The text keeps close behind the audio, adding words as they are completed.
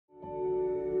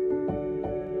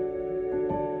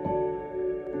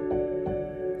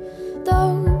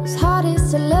those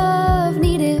hardest to love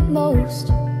need it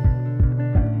most.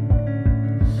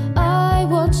 I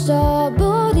watched our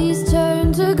bodies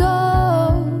turn to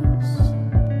ghosts.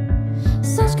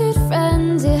 Such good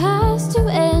friends, it has to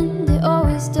end, it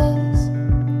always does.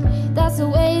 That's the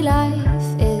way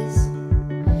life is.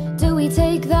 Do we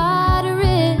take that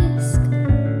risk?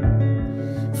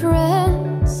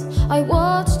 Friends, I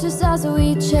watched us as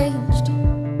we changed.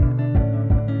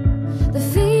 The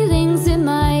feelings in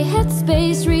my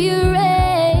headspace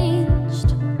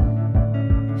rearranged.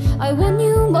 I want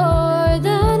you more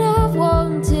than I've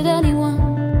wanted anyone.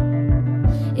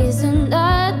 Isn't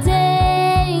that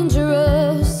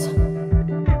dangerous?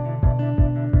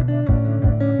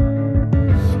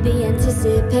 The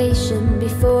anticipation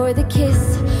before the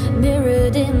kiss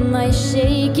mirrored in my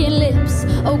shaking lips.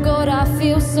 Oh God, I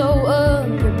feel so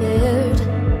unprepared.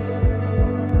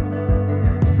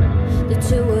 The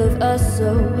two of us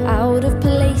so out of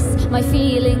place, my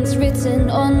feelings written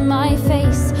on my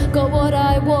face. Got what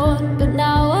I want, but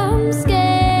now I'm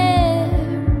scared.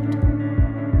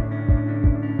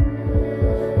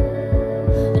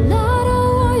 And I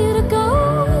don't want you to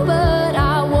go, but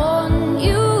I want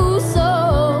you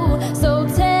so. So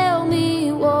tell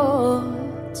me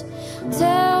what,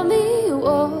 tell me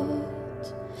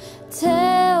what,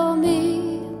 tell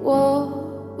me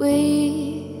what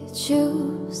we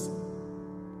choose.